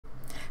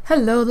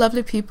Hello,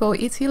 lovely people.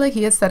 It's Hila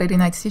here, Saturday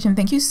Night Stitch, and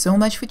thank you so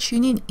much for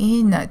tuning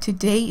in.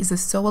 Today is a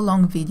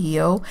sew-along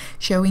video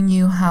showing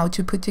you how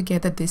to put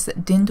together this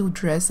Dirndl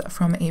dress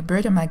from a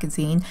Burda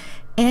magazine.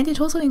 And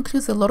it also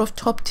includes a lot of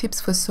top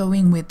tips for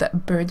sewing with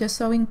Burda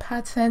sewing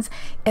patterns,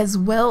 as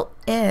well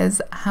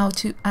as how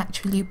to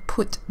actually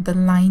put the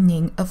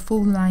lining, a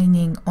full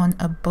lining, on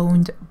a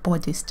boned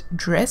bodiced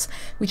dress,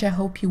 which I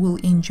hope you will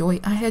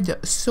enjoy. I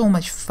had so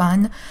much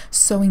fun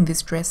sewing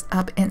this dress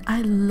up, and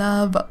I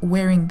love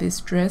wearing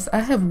this dress. I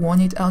have worn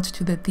it out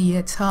to the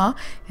theater,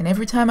 and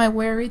every time I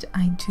wear it,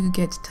 I do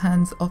get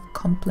tons of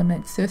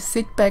compliments. So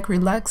sit back,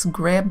 relax,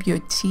 grab your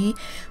tea,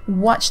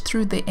 watch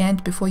through the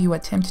end before you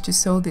attempt to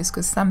sew this,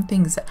 because some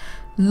things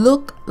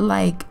look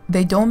like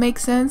they don't make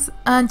sense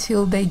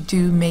until they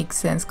do make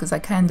sense, because I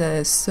kind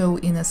of sew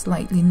in a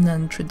slightly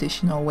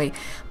non-traditional way.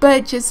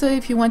 But just so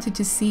if you wanted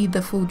to see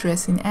the full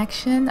dress in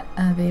action,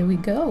 there we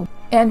go.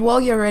 And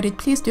while you're at it,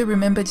 please do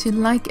remember to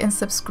like and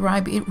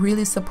subscribe. It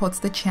really supports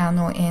the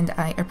channel and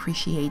I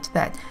appreciate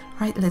that.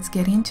 Right, let's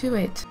get into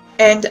it.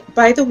 And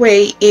by the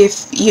way,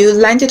 if you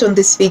landed on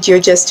this video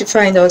just to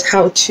find out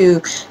how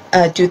to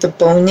do the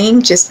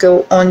boning, just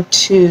go on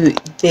to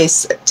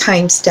this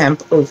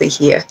timestamp over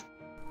here.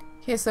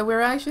 Okay, so we're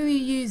actually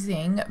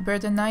using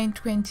Burda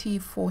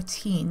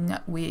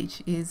 9/2014,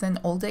 which is an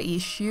older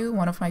issue,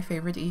 one of my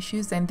favorite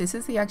issues, and this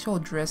is the actual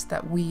dress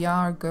that we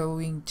are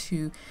going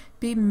to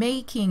be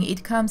making.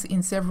 It comes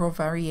in several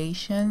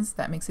variations.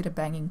 That makes it a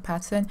banging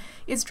pattern.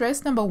 It's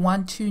dress number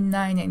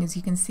 129, and as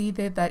you can see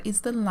there, that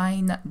is the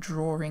line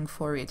drawing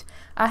for it.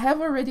 I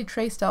have already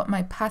traced out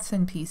my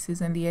pattern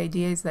pieces, and the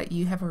idea is that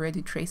you have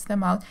already traced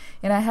them out,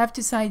 and I have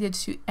decided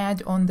to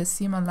add on the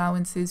seam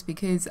allowances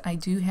because I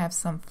do have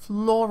some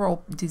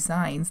floral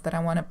designs that I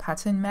want to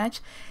pattern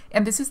match,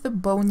 and this is the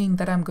boning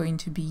that I'm going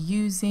to be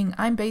using.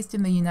 I'm based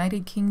in the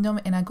United Kingdom,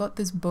 and I got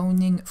this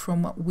boning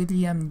from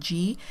William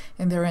G,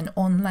 and they're an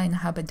online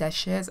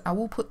haberdashers. I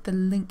will put the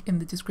link in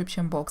the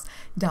description box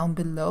down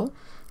below.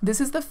 This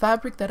is the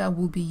fabric that I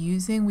will be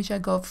using, which I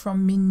got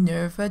from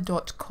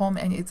minerva.com,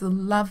 and it's a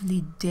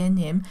lovely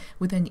denim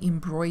with an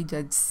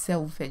embroidered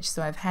selvage.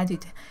 So I've had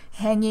it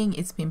hanging,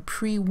 it's been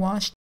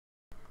pre-washed.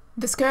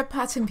 The skirt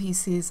pattern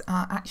pieces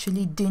are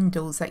actually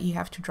dirndls that you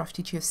have to draft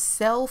it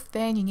yourself.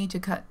 Then you need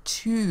to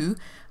cut you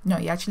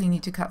actually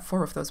need to cut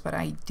 4 of those, but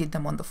I did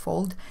them on the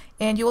fold.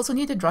 And you also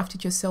need a draft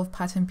it yourself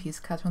pattern piece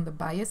cut on the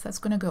bias that's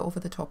going to go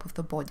over the top of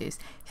the bodice.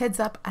 Heads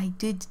up, I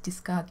did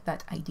discard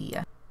that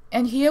idea.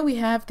 And here we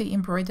have the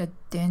embroidered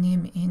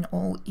denim in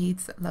all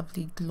its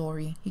lovely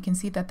glory. You can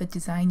see that the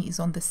design is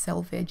on the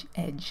selvage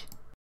edge.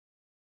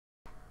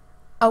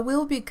 I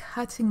will be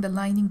cutting the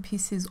lining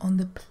pieces on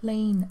the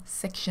plain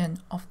section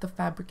of the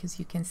fabric, as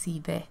you can see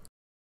there.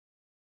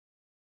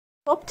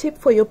 Top tip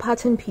for your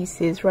pattern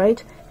pieces,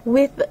 right?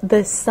 With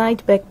the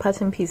side back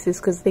pattern pieces,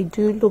 because they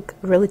do look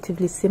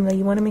relatively similar,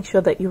 you want to make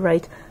sure that you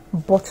write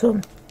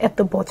bottom at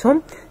the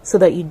bottom so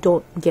that you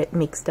don't get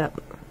mixed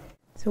up.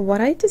 So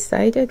what I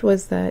decided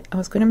was that I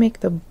was going to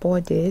make the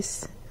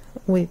bodice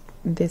with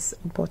this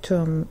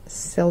bottom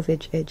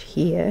selvage edge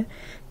here,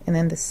 and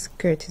then the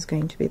skirt is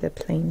going to be the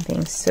plain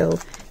thing. So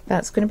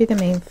that's going to be the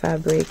main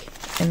fabric,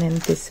 and then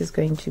this is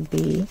going to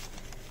be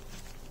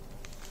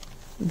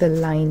the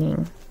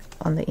lining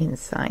on the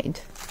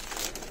inside.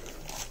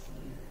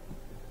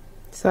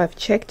 So I've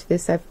checked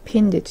this, I've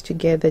pinned it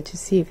together to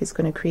see if it's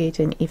going to create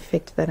an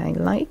effect that I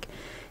like,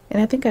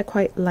 and I think I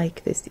quite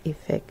like this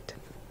effect.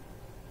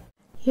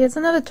 Here's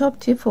another top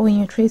tip for when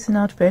you're tracing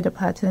out Burda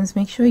patterns.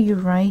 Make sure you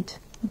write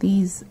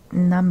these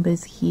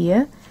numbers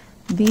here.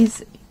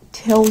 These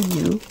tell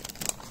you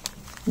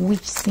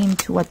which seam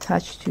to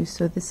attach to.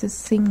 So this is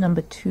seam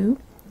number 2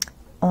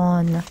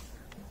 on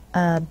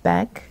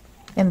back,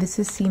 and this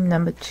is seam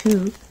number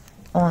 2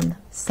 on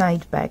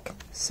side back,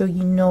 so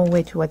you know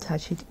where to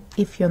attach it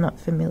if you're not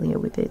familiar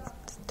with it.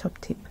 It's a top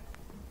tip.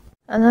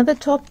 Another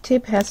top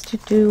tip has to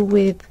do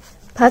with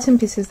pattern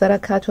pieces that are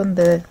cut on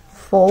the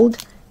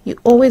fold. You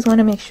always want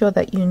to make sure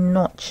that you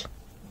notch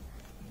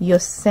your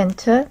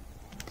center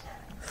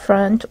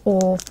front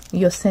or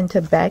your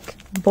center back,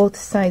 both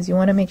sides. You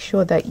want to make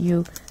sure that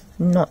you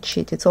notch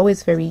it. It's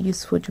always very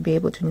useful to be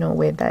able to know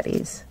where that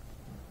is.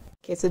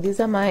 Okay, so these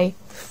are my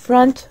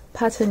front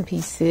pattern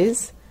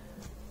pieces.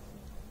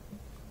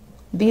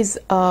 These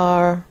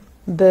are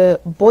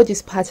the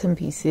bodice pattern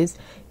pieces.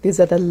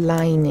 These are the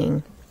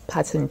lining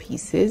pattern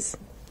pieces.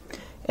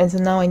 And so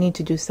now I need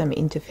to do some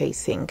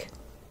interfacing.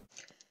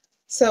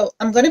 So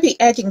I'm going to be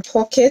adding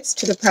pockets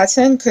to the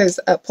pattern because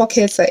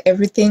pockets are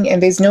everything,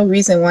 and there's no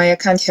reason why I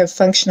can't have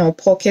functional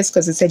pockets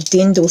because it's a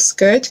dirndl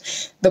skirt.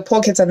 The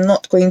pockets are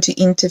not going to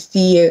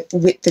interfere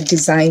with the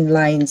design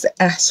lines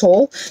at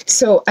all.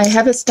 So I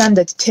have a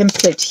standard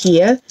template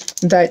here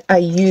that I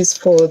use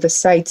for the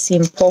side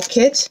seam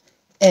pocket,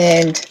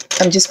 and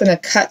I'm just going to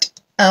cut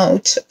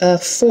out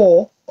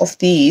 4 of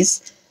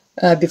these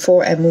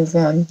before I move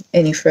on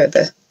any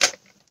further.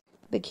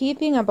 The key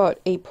thing about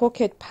a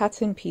pocket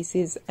pattern piece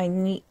is I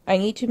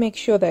need to make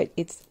sure that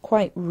it's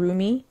quite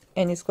roomy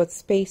and it's got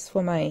space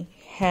for my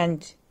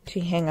hand to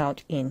hang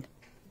out in.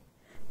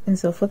 And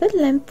so for the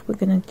length, we're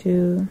gonna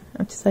do,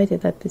 I've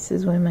decided that this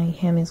is where my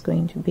hem is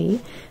going to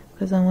be,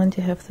 because I want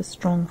to have the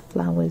strong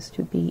flowers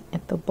to be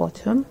at the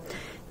bottom.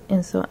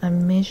 And so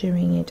I'm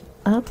measuring it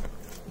up,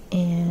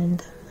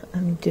 and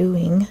I'm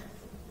doing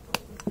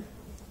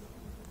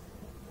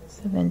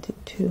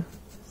 72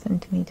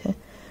 centimeter.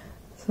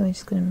 So I'm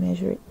just going to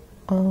measure it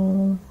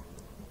all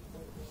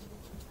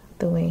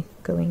the way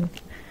going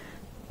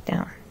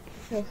down.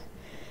 So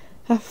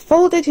I've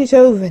folded it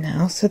over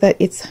now so that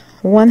it's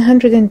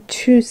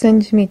 102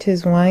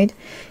 centimeters wide,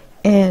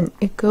 and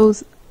it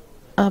goes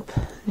up.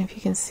 If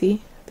you can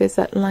see, there's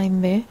that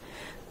line there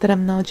that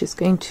I'm now just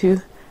going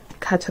to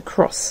cut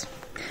across.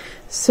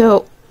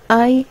 So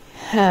I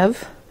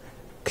have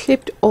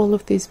clipped all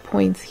of these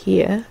points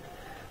here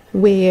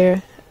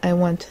where I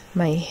want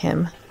my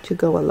hem to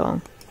go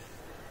along.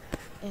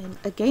 And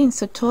again,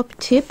 so top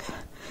tip,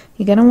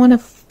 you're gonna want to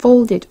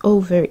fold it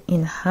over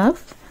in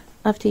half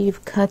after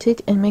you've cut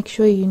it, and make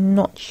sure you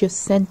notch your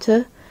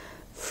center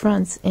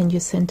fronts and your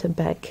center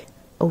back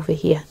over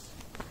here.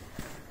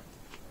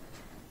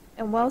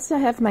 And whilst I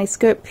have my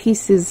skirt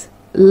pieces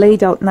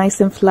laid out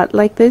nice and flat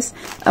like this,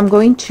 I'm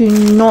going to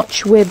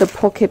notch where the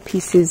pocket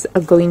pieces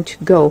are going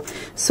to go.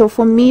 So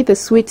for me, the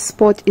sweet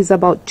spot is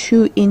about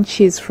 2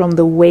 inches from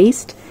the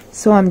waist,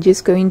 so I'm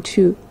just going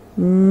to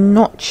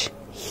notch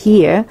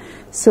here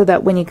so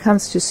that when it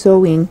comes to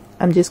sewing,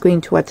 I'm just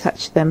going to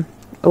attach them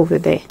over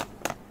there.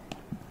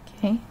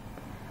 Okay,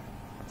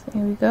 so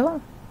here we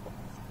go.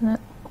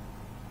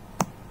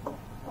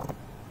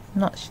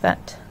 Notch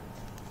that.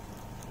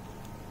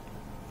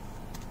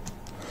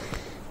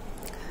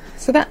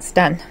 So that's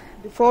done.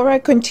 Before I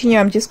continue,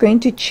 I'm just going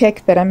to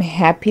check that I'm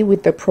happy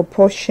with the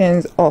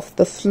proportions of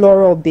the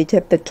floral bit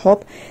at the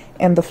top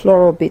and the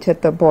floral bit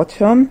at the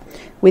bottom,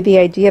 with the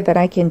idea that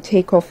I can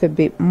take off a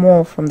bit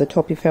more from the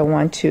top if I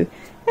want to.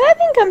 And I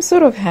think I'm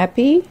sort of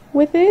happy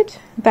with it.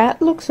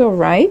 That looks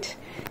alright.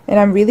 And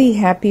I'm really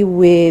happy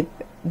with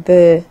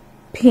the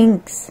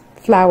pinks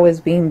flowers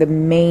being the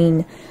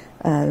main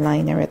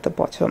liner at the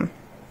bottom.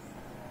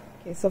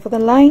 Okay, so for the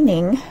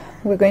lining,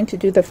 we're going to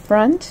do the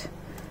front,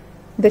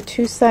 the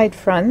 2 side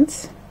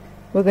fronts,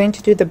 we're going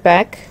to do the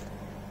back,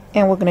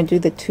 and we're going to do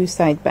the 2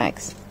 side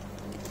backs.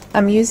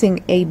 I'm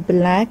using a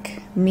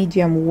black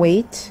medium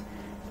weight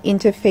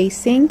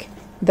interfacing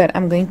that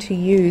I'm going to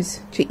use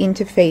to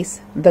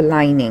interface the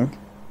lining.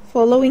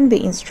 Following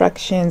the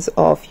instructions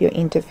of your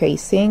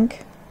interfacing,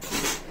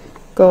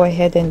 go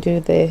ahead and do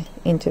the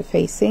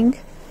interfacing.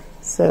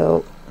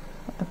 So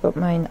I've got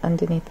mine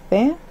underneath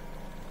there.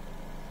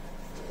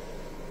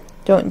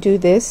 Don't do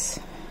this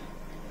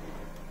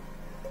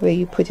where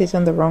you put it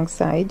on the wrong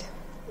side.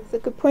 It's a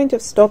good point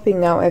of stopping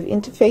now. I've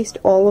interfaced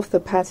all of the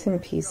pattern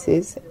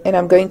pieces, and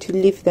I'm going to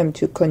leave them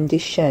to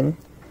condition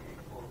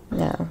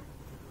now.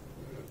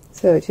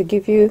 So to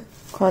give you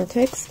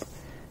context,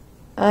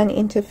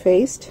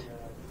 uninterfaced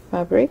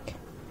fabric,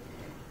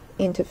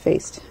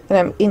 interfaced, and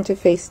I'm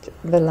interfaced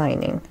the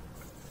lining.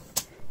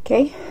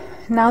 Okay,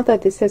 now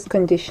that this is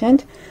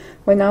conditioned,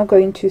 we're now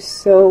going to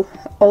sew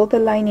all the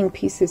lining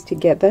pieces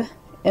together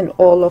and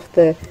all of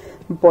the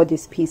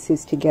bodice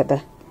pieces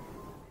together.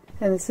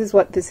 And this is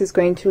what this is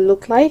going to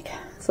look like.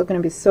 So I'm going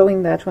to be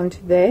sewing that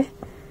onto there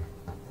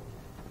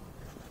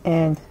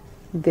and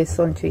this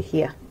onto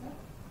here.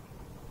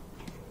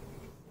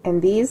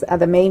 And these are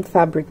the main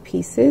fabric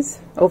pieces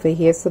over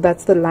here. So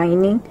that's the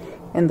lining,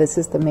 and this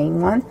is the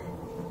main one.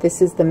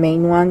 This is the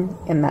main one,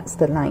 and that's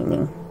the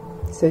lining.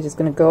 So we're just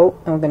going to go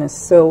and we're going to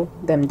sew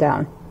them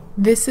down.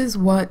 This is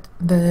what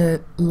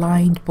the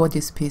lined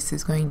bodice piece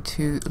is going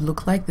to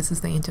look like. This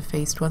is the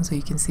interfaced one, so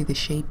you can see the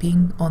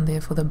shaping on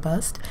there for the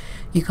bust.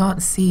 You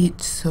can't see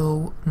it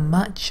so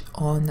much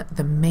on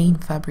the main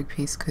fabric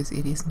piece because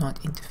it is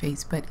not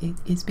interfaced, but it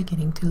is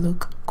beginning to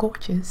look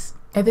gorgeous.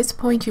 At this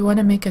point, you want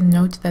to make a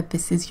note that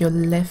this is your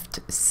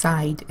left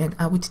side, and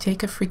I would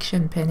take a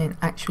friction pen and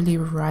actually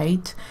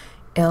write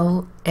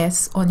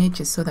LS on it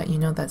just so that you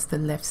know that's the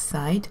left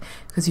side,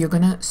 because you're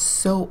gonna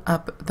sew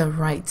up the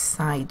right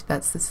side.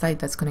 That's the side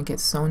that's going to get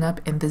sewn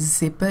up, and the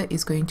zipper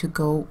is going to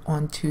go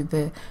onto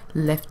the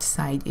left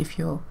side if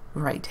you're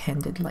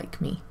right-handed like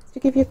me.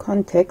 To give you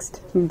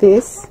context,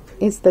 this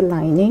is the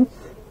lining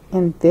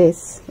and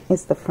this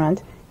is the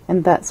front,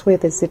 and that's where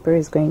the zipper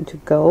is going to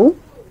go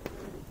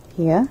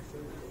here.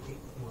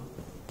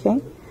 Okay,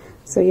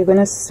 so you're going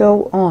to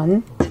sew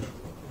on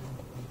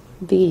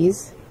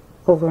these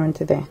over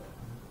onto there.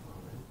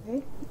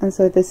 Okay, and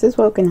so this is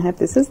what we're going to have.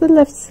 This is the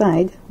left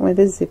side where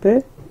the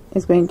zipper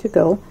is going to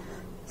go.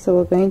 So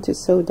we're going to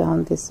sew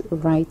down this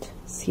right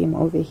seam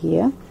over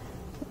here,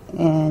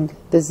 and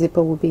the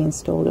zipper will be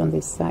installed on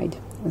this side.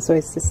 And so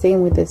it's the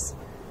same with this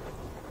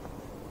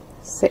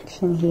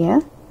section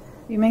here.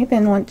 You may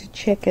then want to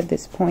check at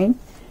this point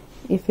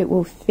if it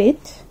will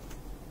fit.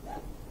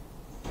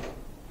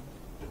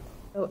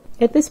 So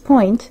at this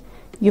point,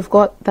 you've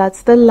got,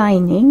 that's the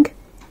lining,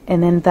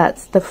 and then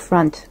that's the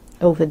front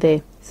over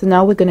there. So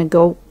now we're going to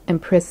go and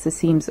press the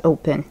seams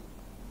open.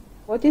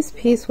 For this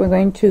piece, we're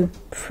going to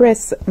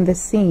press the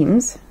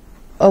seams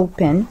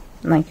open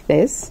like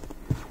this.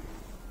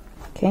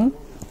 Okay,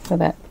 so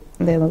that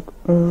they look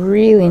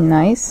really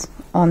nice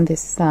on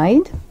this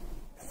side.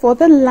 For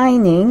the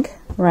lining,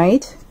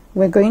 right,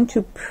 we're going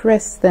to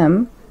press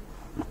them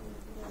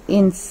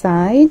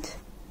inside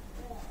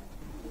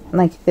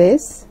like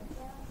this,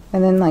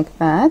 and then like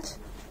that,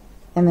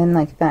 and then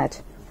like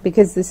that,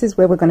 because this is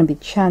where we're going to be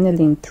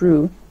channeling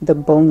through the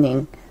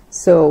boning.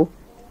 So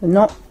we're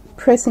not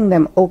pressing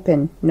them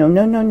open,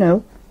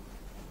 no,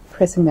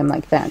 pressing them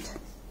like that.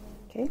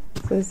 Okay,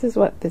 so this is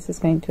what this is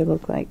going to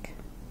look like,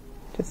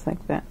 just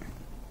like that.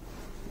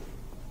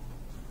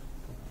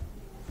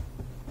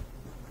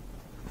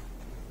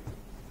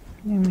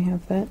 And we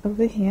have that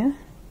over here,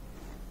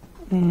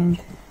 and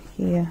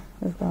here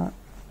we've got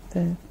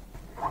the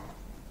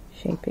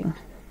shaping.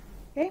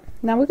 Okay,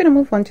 now we're going to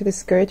move on to the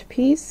skirt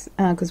piece,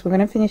 because we're going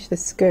to finish the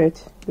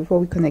skirt before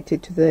we connect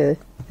it to the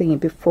thingy,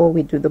 before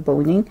we do the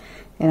boning,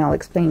 and I'll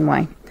explain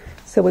why.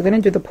 So we're going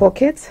to do the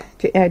pockets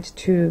to add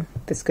to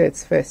the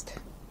skirts first.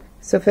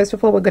 So first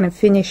of all, we're going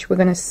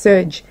to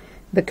serge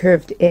the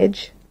curved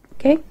edge.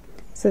 Okay,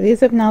 so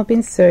these have now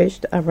been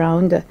serged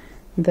around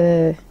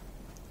the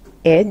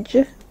edge.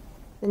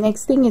 The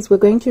next thing is we're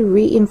going to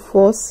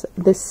reinforce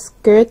the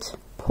skirt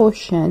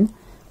portion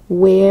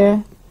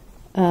where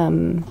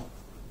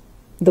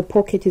the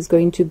pocket is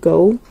going to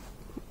go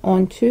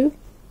onto.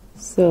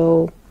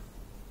 So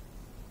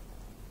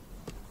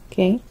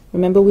okay,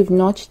 remember we've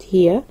notched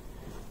here,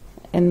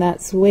 and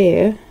that's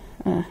where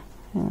hang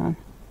on.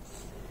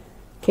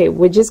 Okay,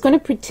 we're just going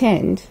to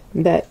pretend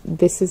that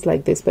this is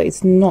like this, but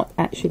it's not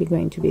actually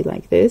going to be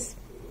like this.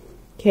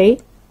 Okay,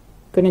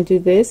 going to do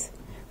this,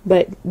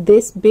 but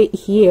this bit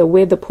here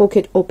where the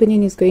pocket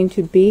opening is going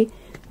to be,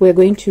 we're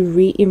going to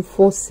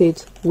reinforce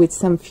it with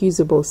some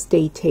fusible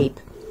stay tape,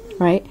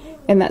 right?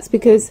 And that's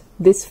because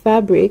this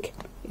fabric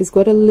has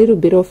got a little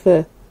bit of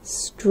a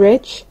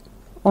stretch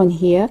on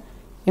here,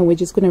 and we're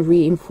just going to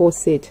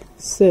reinforce it.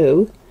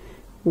 So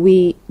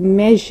we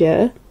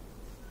measure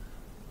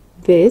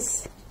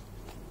this.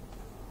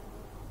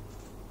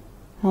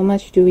 How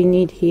much do we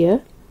need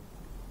here?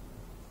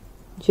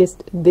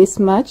 Just this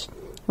much.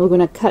 We're going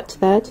to cut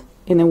that,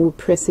 and then we'll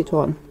press it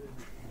on.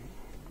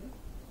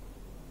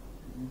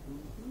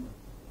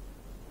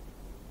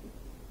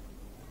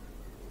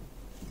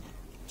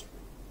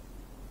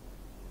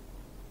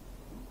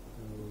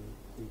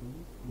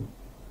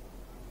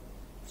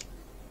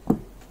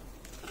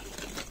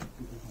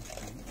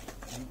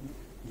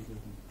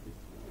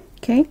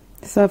 Okay,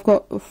 so I've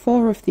got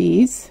 4 of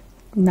these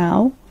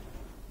now.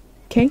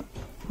 Okay,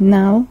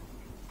 now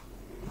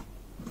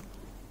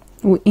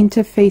we'll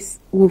interface,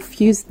 we'll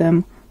fuse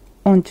them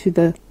onto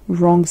the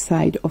wrong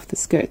side of the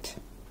skirt.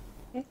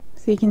 Okay.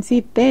 So you can see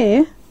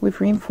there, we've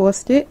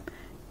reinforced it,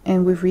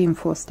 and we've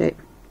reinforced it.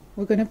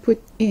 We're going to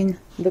put in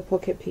the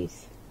pocket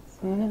piece.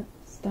 So I'm going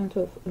to start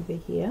off over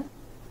here,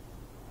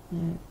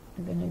 and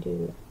I'm going to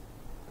do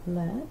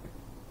that.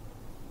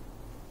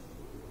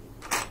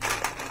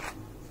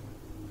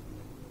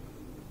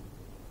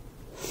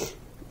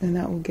 And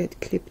that will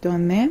get clipped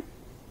on there.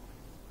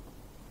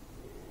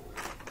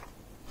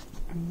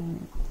 And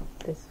then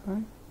this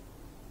one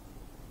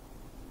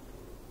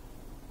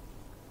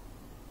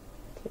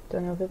clipped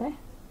on over there.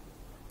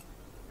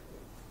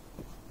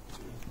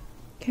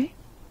 Okay.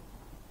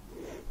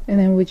 And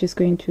then we're just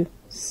going to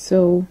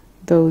sew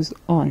those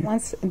on.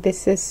 Once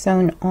this is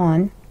sewn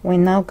on, we're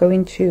now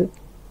going to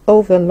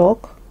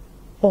overlock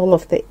all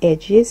of the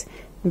edges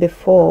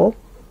before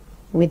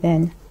we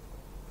then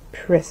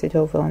press it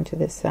over onto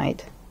the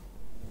side.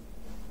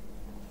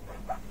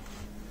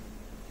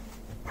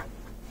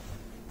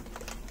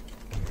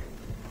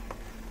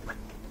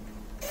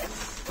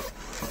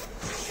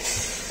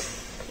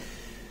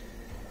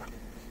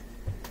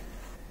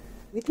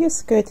 With your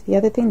skirt, the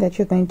other thing that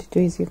you're going to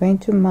do is you're going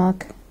to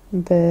mark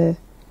the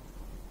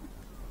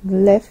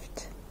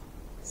left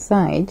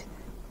side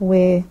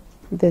where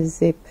the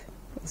zip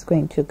is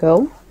going to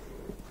go.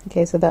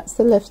 Okay, so that's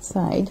the left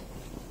side,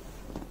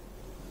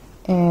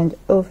 and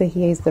over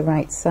here is the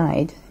right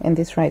side, and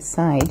this right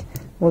side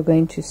we're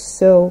going to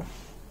sew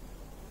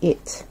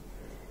it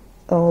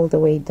all the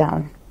way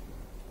down.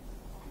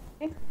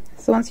 Okay.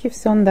 So once you've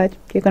sewn that,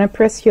 you're going to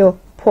press your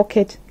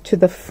pocket to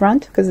the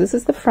front, because this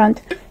is the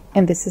front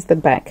and this is the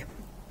back,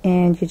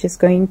 and you're just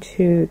going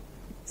to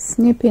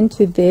snip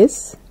into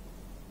this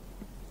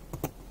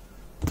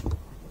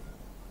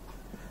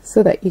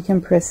so that you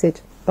can press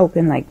it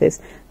open like this,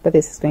 but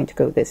this is going to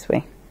go this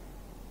way.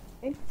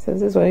 Okay, so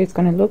this is what it's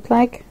going to look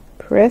like,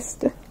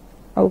 pressed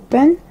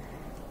open.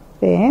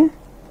 There,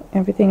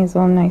 everything is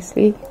all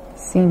nicely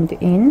seamed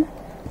in.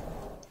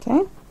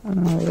 Okay,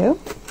 and there we go.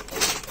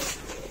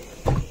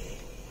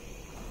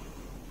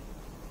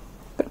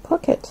 Got a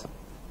pocket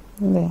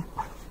there.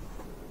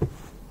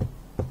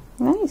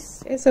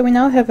 Nice. Okay, so we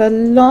now have a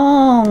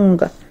long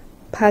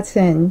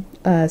pattern,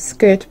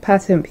 skirt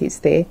pattern piece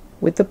there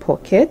with the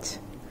pocket.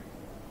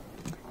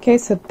 Okay,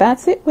 so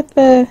that's it with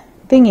the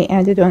thingy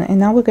added on, and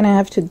now we're going to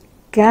have to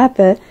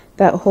gather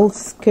that whole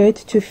skirt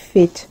to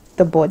fit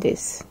the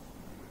bodice.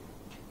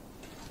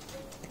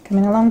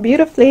 Coming along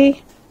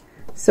beautifully.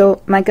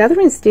 So my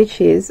gathering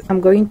stitches, I'm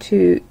going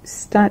to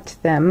start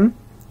them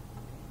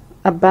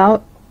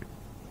about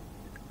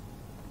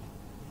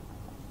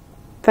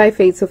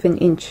 5/8 of an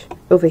inch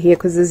over here,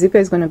 because the zipper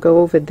is going to go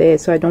over there,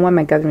 so I don't want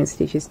my gathering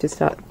stitches to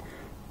start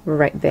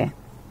right there.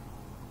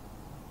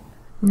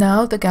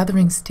 Now the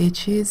gathering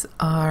stitches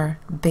are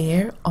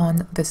there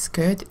on the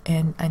skirt,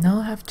 and I now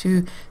have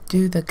to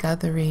do the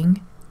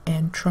gathering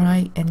and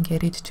try and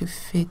get it to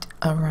fit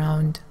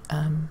around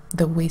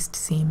the waist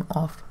seam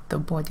of the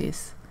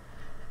bodice.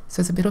 So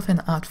it's a bit of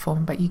an art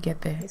form, but you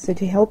get there. So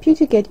to help you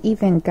to get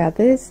even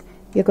gathers,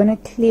 you're going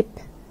to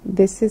clip,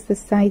 this is the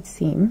side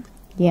seam,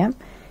 yeah,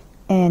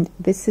 and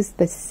this is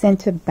the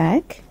center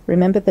back.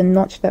 Remember the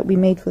notch that we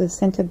made for the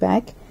center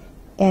back,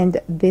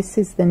 and this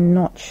is the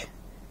notch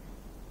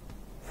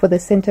for the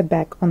center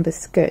back on the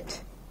skirt.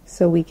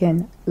 So we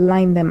can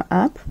line them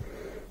up,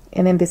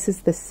 and then this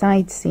is the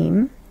side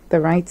seam,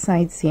 the right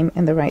side seam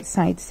and the right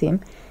side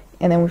seam,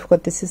 and then we've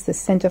got, this is the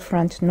center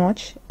front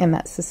notch, and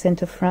that's the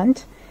center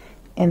front,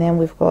 and then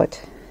we've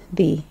got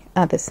the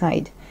other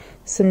side.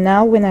 So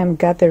now when I'm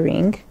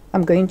gathering,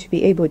 I'm going to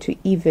be able to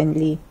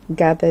evenly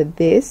gather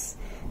this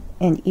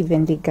and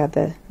evenly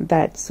gather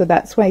that. So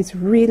that's why it's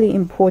really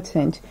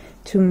important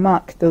to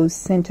mark those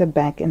center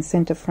back and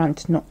center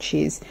front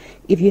notches.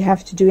 If you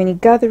have to do any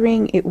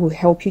gathering, it will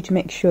help you to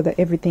make sure that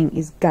everything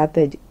is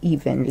gathered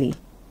evenly.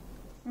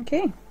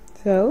 Okay,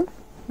 so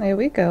there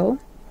we go.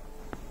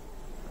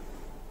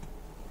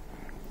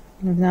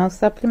 I've now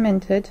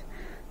supplemented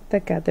the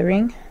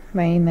gathering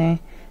right in there,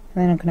 and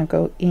then I'm going to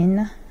go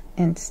in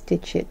and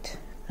stitch it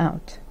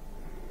out.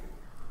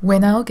 We're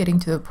now getting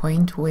to the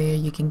point where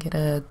you can get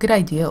a good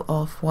idea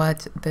of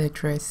what the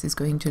dress is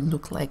going to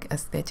look like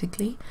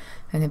aesthetically,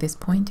 and at this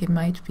point it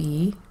might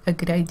be a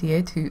good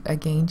idea to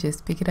again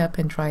just pick it up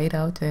and try it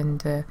out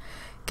and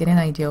get an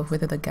idea of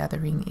whether the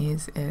gathering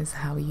is as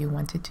how you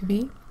want it to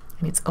be.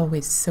 And it's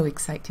always so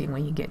exciting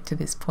when you get to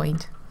this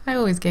point. I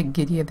always get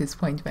giddy at this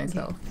point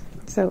myself.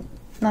 So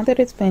now that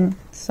it's been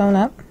sewn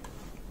up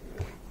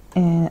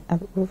and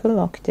I've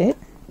overlocked it,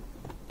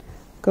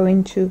 I'm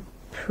going to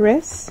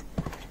press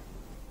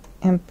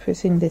and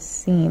pushing this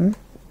seam,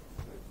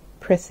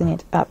 pressing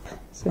it up.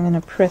 So I'm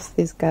going to press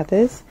these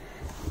gathers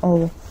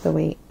all the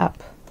way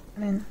up.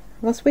 And then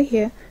once we're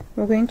here,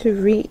 we're going to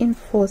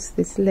reinforce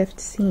this left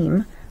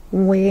seam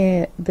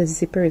where the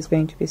zipper is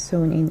going to be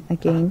sewn in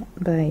again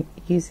by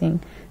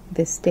using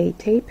the stay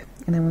tape,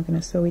 and then we're going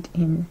to sew it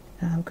in,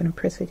 we're going to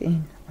press it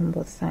in on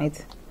both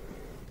sides.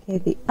 Okay,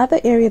 the other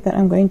area that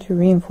I'm going to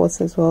reinforce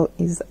as well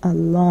is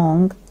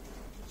along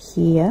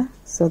here,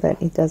 so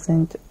that it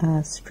doesn't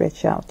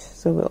stretch out.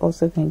 So we're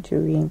also going to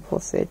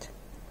reinforce it.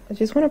 I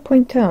just want to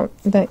point out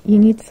that you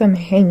need some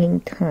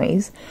hanging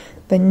ties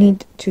that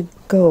need to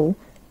go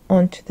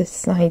onto the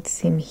side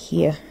seam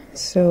here.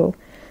 So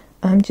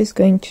I'm just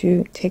going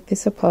to take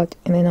this apart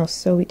and then I'll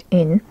sew it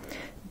in.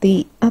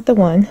 The other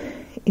one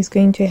is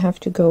going to have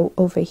to go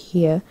over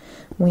here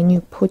when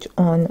you put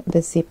on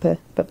the zipper,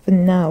 but for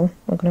now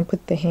we're going to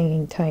put the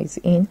hanging ties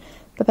in,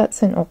 but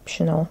that's an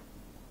optional.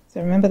 So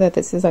remember that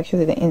this is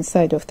actually the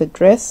inside of the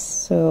dress,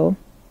 so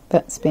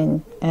that's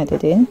been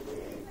added in,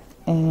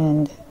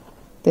 and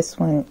this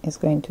one is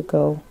going to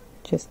go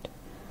just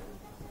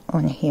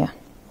on here,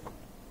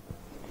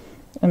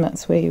 and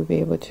that's where you'll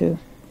be able to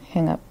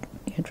hang up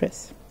your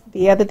dress.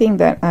 The other thing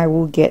that I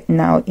will get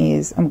now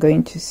is I'm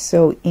going to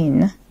sew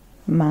in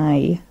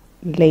my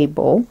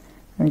label.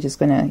 I'm just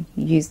going to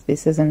use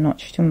this as a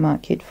notch to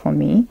mark it for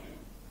me,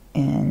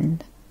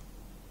 and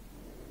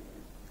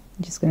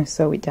I'm just going to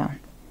sew it down.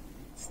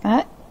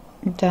 That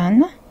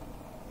done.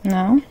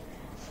 Now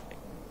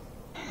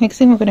next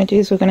thing we're going to do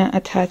is we're going to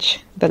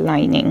attach the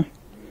lining.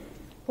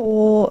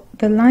 For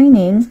the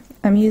lining,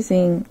 I'm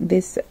using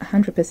this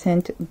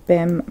 100%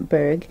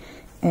 Bamberg,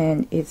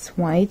 and it's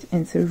white,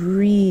 and it's a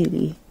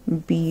really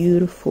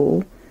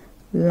beautiful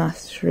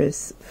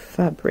lustrous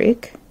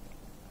fabric,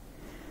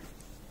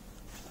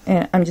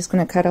 and I'm just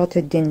going to cut out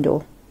a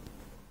Dirndl.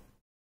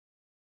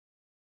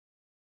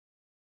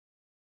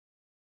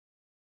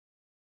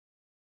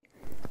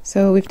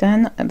 So we've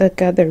done the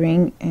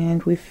gathering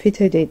and we've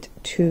fitted it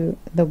to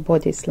the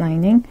bodice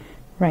lining,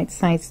 right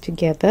sides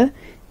together,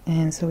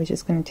 and so we're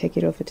just going to take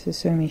it over to the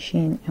sewing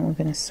machine and we're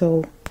going to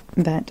sew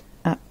that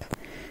up.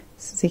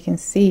 So as you can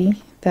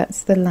see,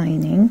 that's the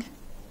lining,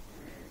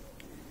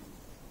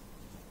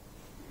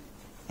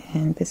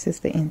 and this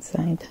is the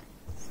inside.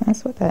 So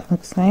that's what that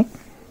looks like.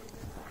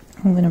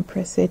 I'm going to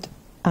press it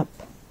up.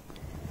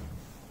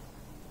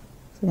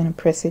 So I'm going to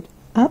press it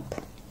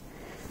up.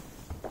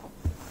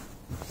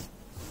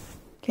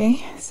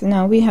 Okay, so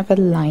now we have a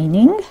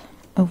lining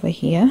over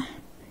here,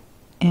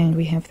 and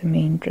we have the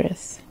main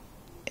dress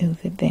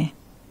over there.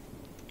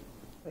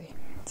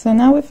 So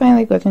now we've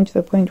finally gotten to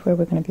the point where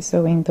we're going to be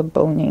sewing the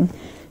boning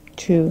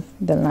to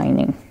the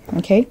lining.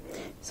 Okay,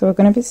 so we're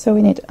going to be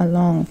sewing it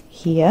along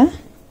here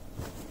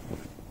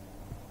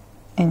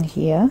and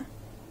here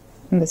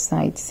on the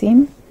side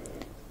seam,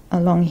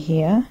 along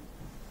here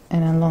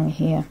and along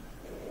here.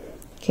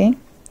 Okay,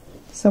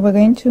 so we're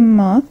going to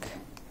mark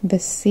the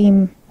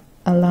seam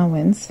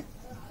allowance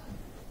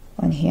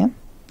on here.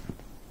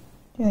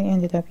 I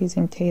ended up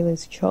using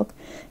tailor's chalk,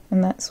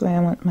 and that's where I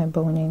want my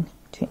boning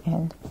to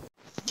end.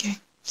 Okay,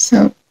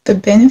 so the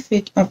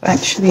benefit of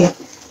actually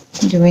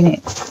doing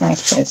it like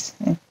this,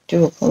 I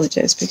do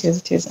apologize because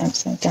it is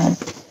upside down,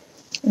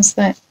 is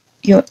that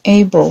you're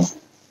able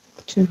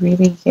to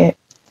really get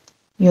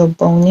your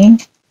boning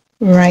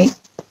right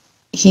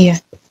here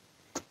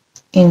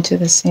into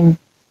the seam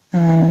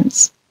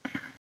allowance.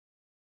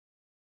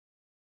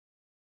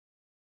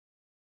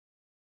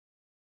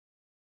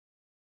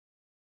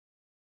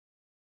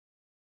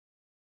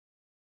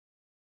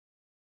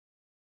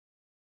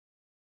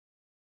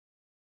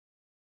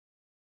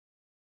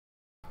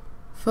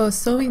 For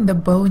sewing the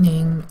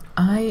boning,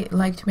 I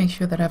like to make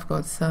sure that I've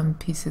got some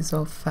pieces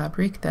of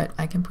fabric that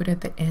I can put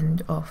at the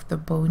end of the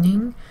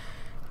boning.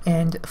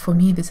 And for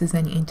me, this is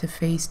an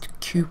interfaced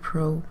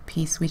Q-Pro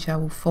piece, which I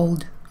will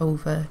fold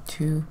over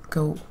to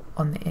go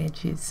on the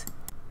edges.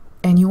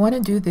 And you want to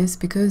do this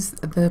because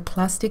the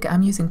plastic,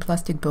 I'm using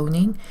plastic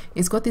boning,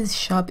 it's got these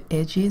sharp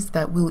edges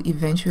that will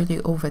eventually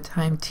over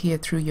time tear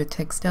through your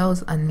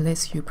textiles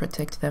unless you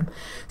protect them.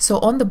 So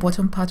on the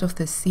bottom part of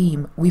the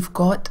seam, we've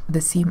got the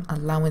seam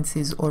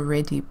allowances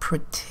already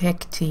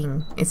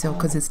protecting itself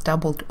because it's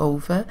doubled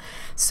over.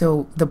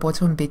 So the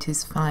bottom bit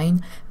is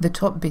fine. The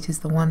top bit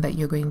is the one that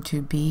you're going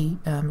to be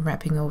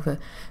wrapping over.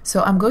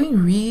 So I'm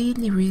going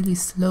really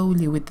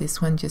slowly with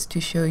this one just to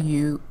show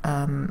you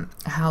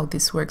how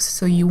this works.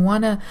 So you want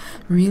to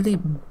really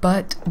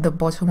butt the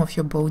bottom of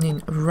your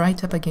boning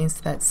right up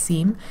against that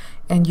seam,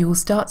 and you will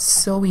start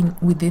sewing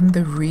within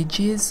the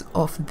ridges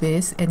of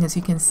this. And as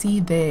you can see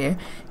there,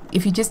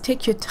 if you just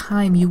take your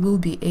time, you will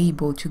be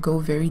able to go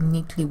very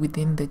neatly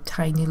within the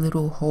tiny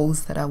little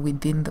holes that are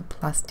within the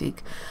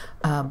plastic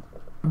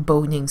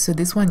boning. So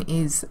this one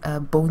is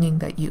boning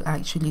that you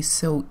actually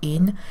sew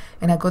in,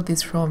 and I got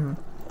this from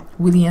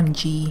William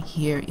G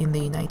here in the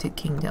United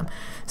Kingdom.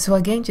 So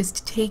again,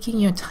 just taking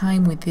your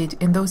time with it.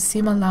 And those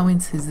seam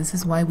allowances, this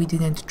is why we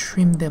didn't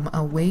trim them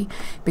away,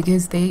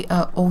 because they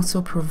are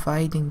also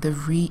providing the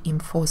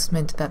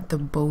reinforcement that the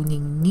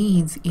boning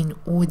needs in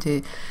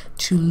order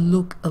to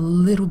look a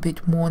little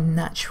bit more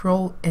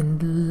natural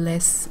and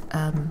less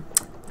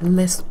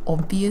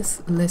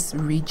obvious, less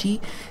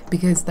ridgy,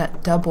 because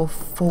that double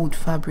fold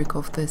fabric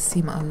of the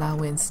seam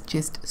allowance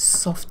just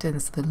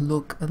softens the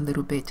look a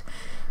little bit.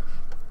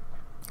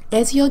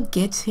 As you're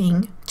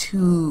getting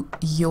to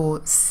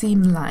your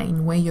seam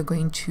line where you're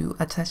going to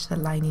attach the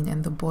lining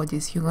and the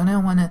bodice, you're gonna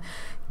want to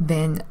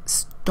then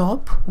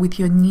stop with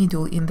your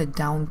needle in the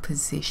down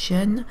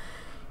position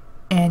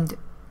and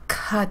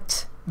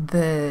cut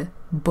the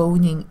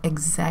boning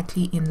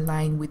exactly in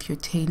line with your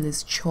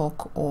tailor's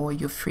chalk or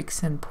your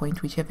friction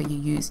point, whichever you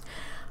used.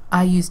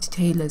 I used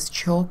tailor's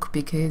chalk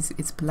because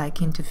it's black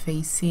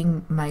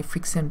interfacing. My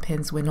friction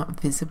pens were not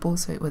visible,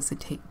 so it was a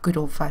good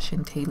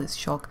old-fashioned tailor's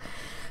chalk.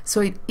 So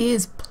it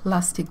is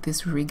plastic,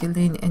 this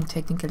wriggling, and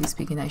technically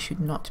speaking I should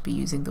not be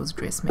using those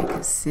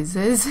dressmaker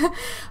scissors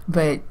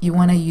but you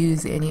want to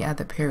use any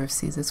other pair of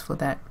scissors for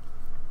that.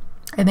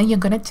 And then you're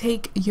going to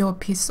take your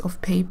piece of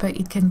paper.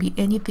 It can be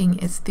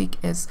anything as thick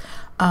as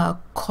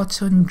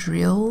cotton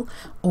drill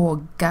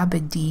or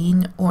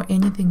gabardine or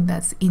anything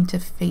that's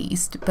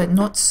interfaced, but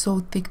not so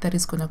thick that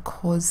it's going to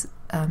cause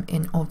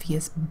an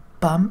obvious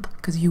bump,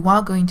 because you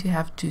are going to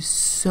have to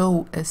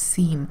sew a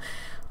seam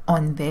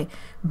on there.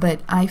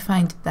 But I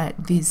find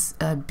that these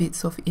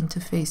bits of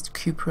interfaced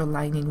Q-Pro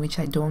lining, which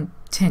I don't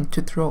tend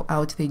to throw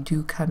out, they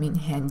do come in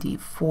handy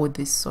for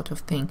this sort of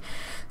thing.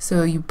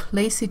 So you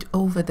place it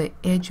over the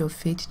edge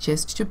of it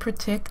just to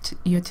protect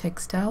your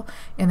textile,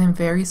 and then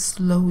very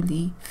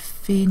slowly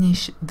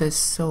finish the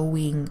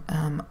sewing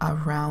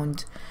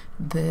around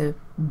the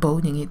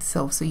boning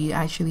itself. So you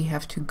actually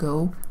have to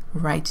go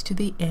right to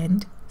the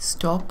end,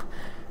 stop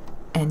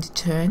and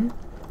turn,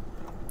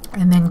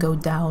 and then go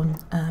down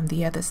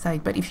the other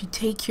side. But if you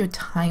take your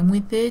time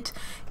with it,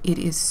 it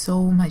is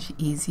so much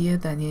easier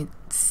than it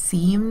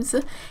seems.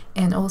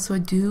 And also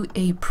do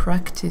a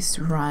practice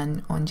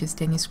run on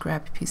just any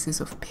scrap pieces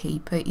of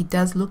paper. It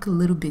does look a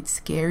little bit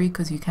scary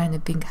because you kind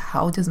of think,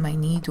 how does my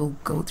needle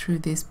go through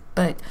this?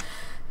 But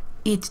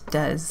it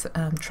does,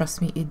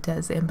 trust me, it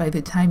does. And by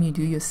the time you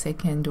do your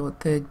second or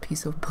third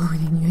piece of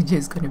boning, you're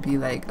just going to be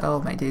like,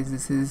 oh my days,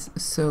 this is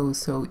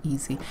so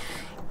easy.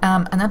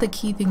 Another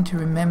key thing to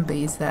remember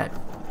is that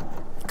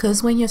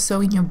because when you're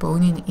sewing your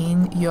boning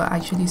in, you're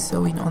actually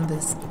sewing on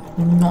this,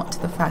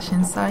 not the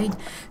fashion side.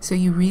 So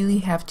you really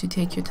have to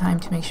take your time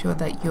to make sure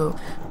that you're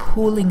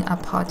pulling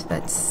apart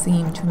that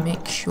seam to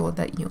make sure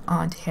that you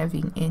aren't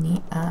having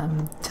any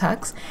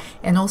tucks.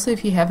 And also,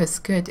 if you have a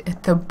skirt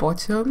at the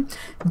bottom,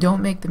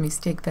 don't make the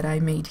mistake that I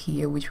made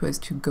here, which was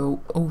to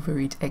go over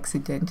it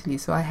accidentally.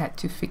 So I had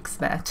to fix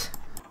that.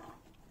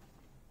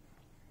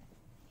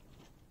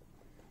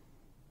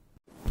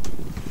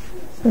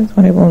 This is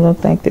what it will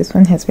look like. This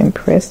one has been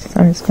pressed,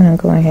 so I'm just going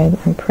to go ahead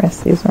and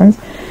press these ones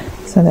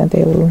so that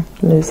they will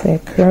lose their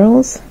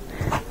curls.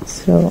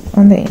 So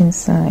on the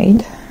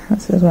inside,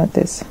 this is what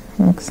this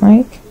looks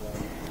like.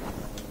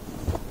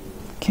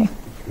 Okay,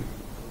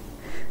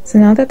 So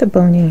now that the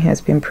boning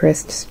has been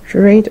pressed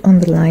straight on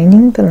the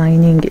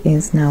lining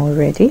is now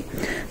ready.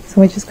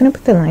 So we're just going to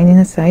put the lining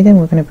aside and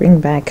we're going to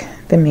bring back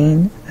the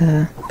main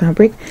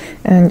fabric,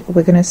 and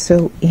we're going to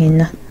sew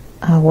in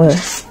our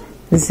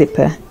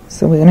zipper.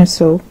 So we're going to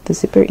sew the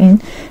zipper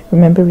in,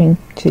 remembering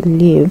to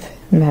leave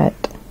that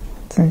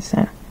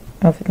sensor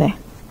over there.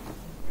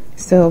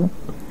 So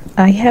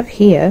I have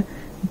here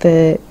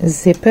the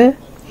zipper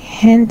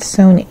hand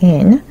sewn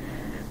in,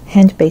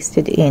 hand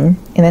basted in,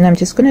 and then I'm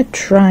just going to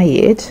try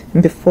it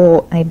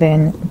before I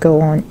then go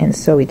on and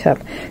sew it up.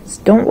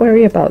 So don't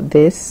worry about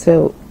this.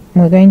 So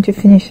we're going to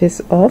finish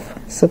this off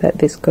so that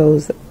this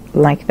goes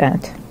like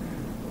that.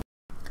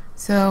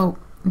 So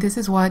this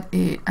is what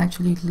it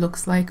actually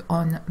looks like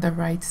on the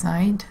right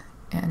side,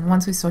 and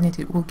once we sew it,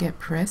 it will get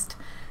pressed,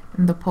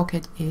 and the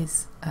pocket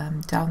is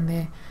down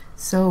there.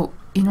 So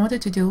in order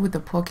to deal with the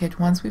pocket,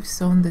 once we've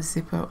sewn the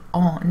zipper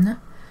on,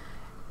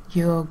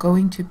 you're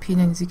going to pin,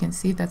 and as you can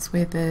see, that's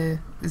where the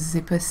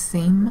zipper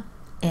seam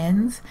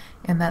ends,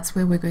 and that's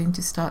where we're going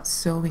to start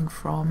sewing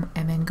from,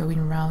 and then going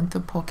around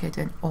the pocket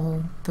and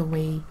all the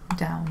way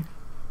down.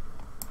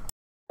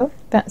 So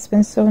that's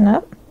been sewn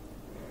up,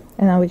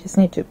 and now we just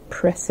need to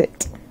press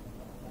it.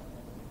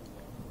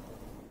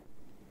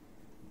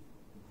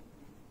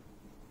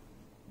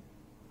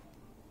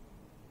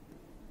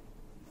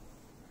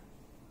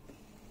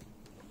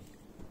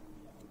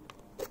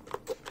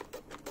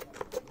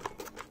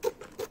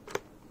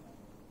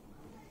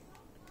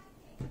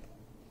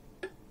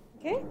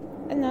 Okay,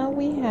 and now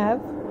we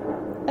have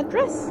a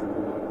dress.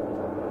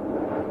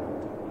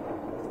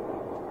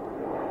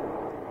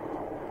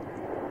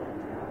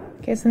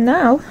 Okay, so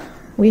now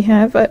we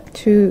have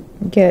to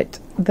get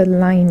the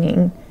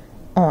lining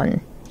on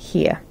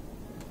here.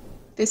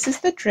 This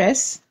is the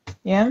dress,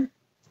 yeah,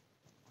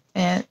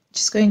 and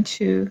just going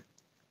to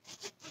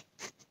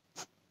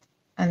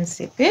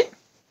unzip it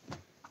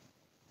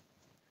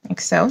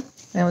like so.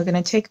 Then we're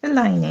going to take the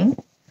lining,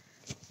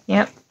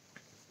 yep,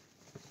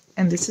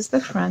 and this is the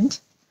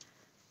front,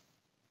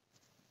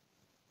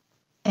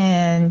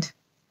 and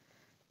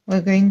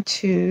we're going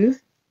to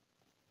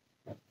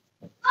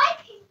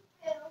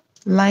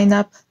line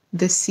up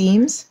the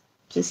seams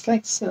just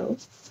like so.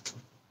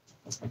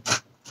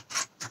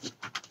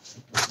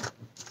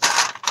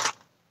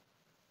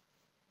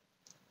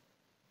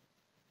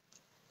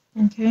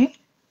 Okay,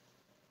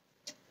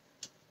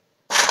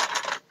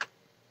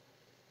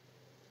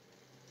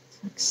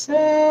 like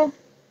so,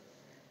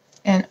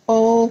 and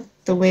all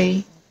the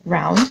way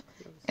round,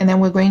 and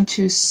then we're going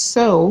to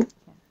sew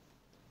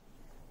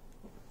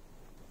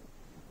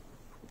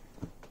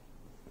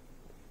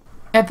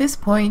at this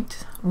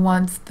point.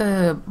 Once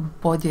the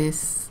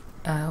bodice,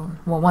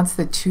 once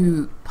the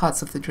two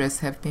parts of the dress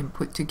have been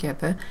put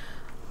together,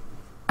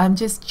 I'm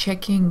just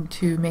checking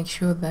to make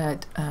sure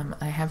that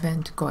I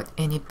haven't got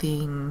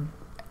anything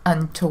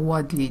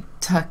untowardly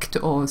tucked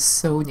or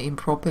sewn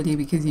improperly,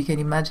 because you can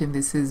imagine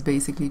this is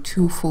basically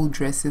two full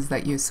dresses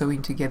that you're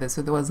sewing together,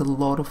 so there was a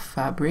lot of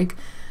fabric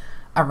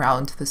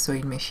around the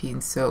sewing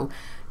machine. So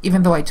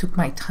even though I took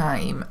my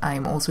time,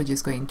 I'm also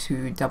just going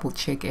to double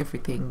check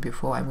everything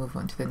before I move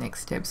on to the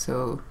next step.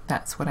 So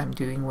that's what I'm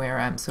doing, where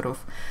I'm sort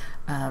of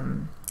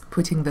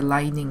putting the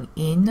lining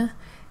in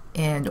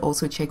and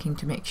also checking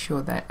to make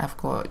sure that I've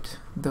got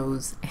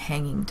those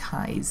hanging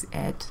ties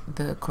at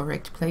the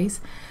correct place.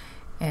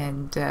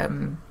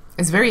 And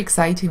it's very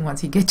exciting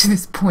once you get to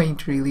this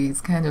point, really.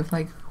 It's kind of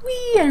like,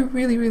 wee, I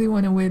really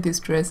want to wear this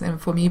dress.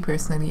 And for me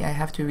personally, I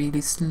have to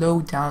really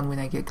slow down when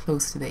I get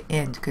close to the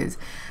end, because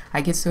I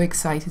get so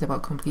excited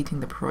about completing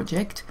the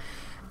project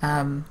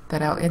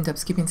that I'll end up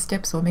skipping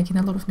steps or making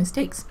a lot of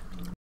mistakes.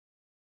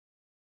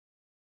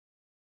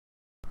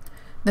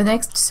 The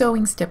next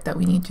sewing step that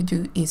we need to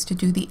do is to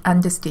do the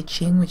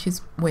understitching, which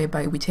is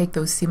whereby we take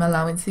those seam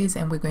allowances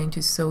and we're going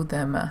to sew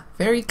them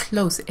very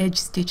close, edge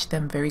stitch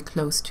them very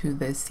close to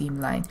the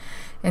seam line.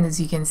 And as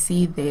you can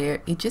see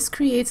there, it just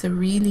creates a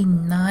really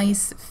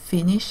nice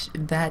finish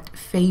that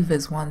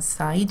favors one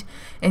side.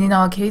 And in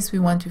our case, we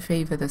want to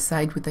favor the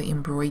side with the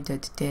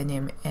embroidered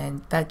denim,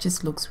 and that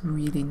just looks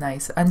really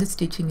nice.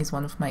 Understitching is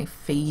one of my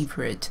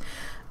favorite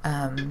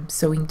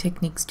sewing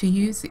techniques to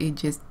use. It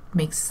just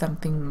makes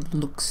something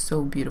look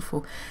so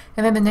beautiful.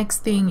 And then the next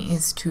thing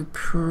is to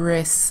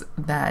press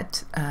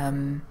that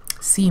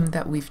seam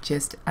that we've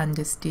just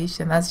understitched,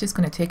 and that's just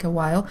going to take a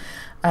while.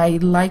 I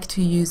like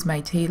to use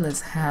my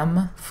tailor's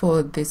ham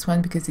for this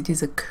one because it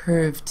is a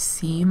curved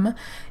seam,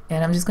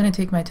 and I'm just going to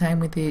take my time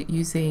with it,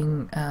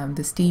 using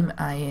the steam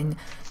iron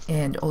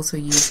and also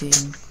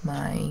using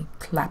my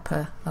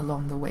clapper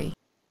along the way.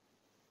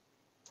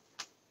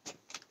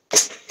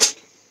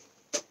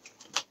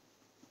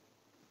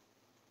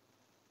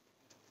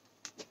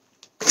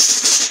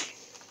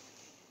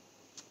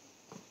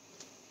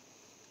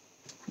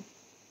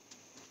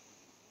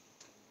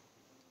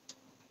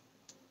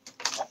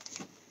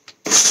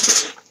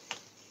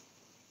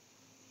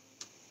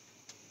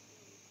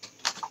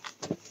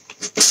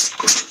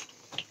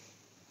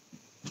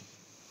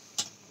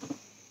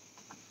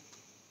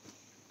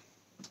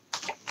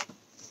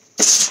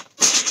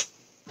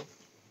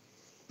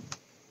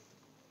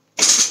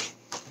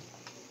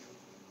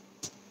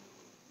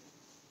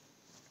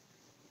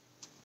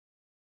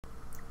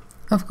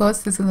 Of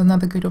course, this is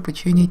another good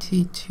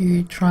opportunity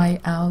to try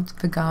out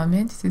the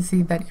garment to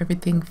see that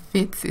everything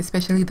fits,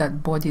 especially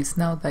that bodice,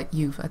 now that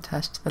you've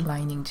attached the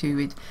lining to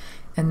it.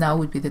 And now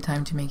would be the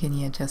time to make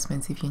any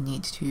adjustments if you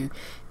need to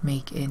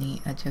make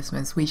any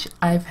adjustments, which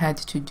I've had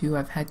to do.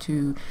 I've had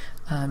to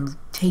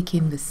take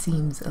in the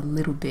seams a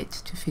little bit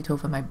to fit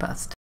over my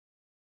bust.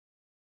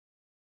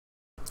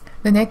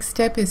 The next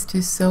step is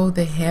to sew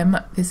the hem.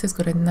 This has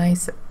got a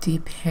nice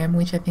deep hem,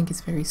 which I think is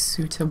very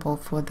suitable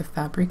for the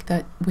fabric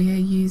that we are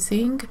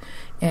using,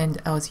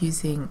 and I was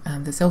using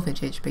the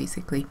selvage edge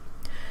basically.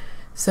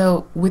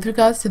 So with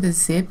regards to the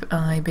zip,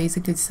 I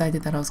basically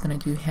decided that I was going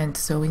to do hand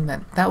sewing,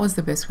 that was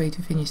the best way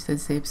to finish the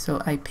zip.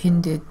 So I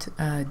pinned it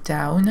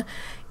down,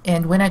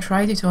 and when I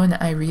tried it on,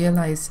 I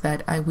realized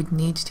that I would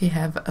need to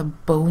have a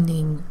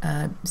boning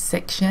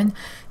section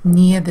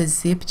near the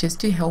zip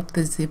just to help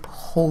the zip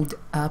hold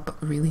up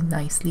really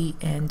nicely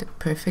and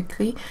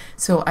perfectly.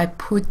 So I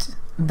put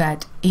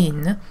that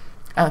in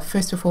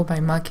first of all by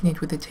marking it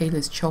with the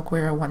tailor's chalk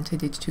where I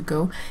wanted it to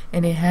go,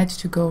 and it had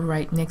to go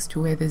right next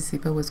to where the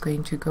zipper was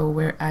going to go,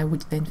 where I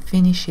would then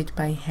finish it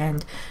by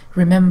hand.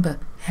 Remember,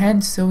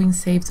 hand sewing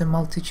saves a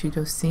multitude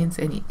of seams,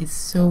 and it is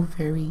so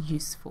very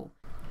useful.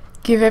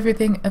 Give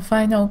everything a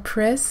final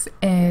press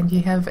and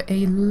you have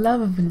a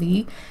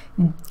lovely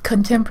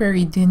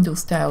contemporary Dirndl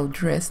style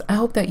dress. I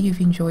hope that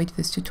you've enjoyed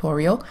this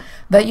tutorial,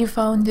 that you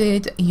found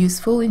it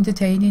useful,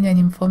 entertaining and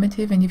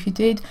informative, and if you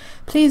did,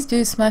 please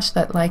do smash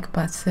that like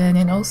button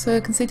and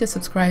also consider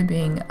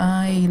subscribing.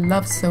 I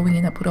love sewing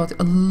and I put out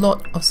a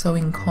lot of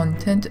sewing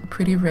content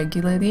pretty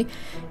regularly,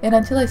 and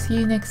until I see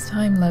you next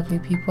time, lovely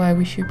people, I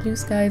wish you blue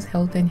skies,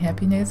 health and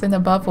happiness, and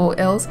above all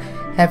else,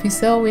 happy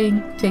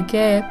sewing. Take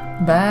care.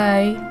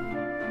 Bye.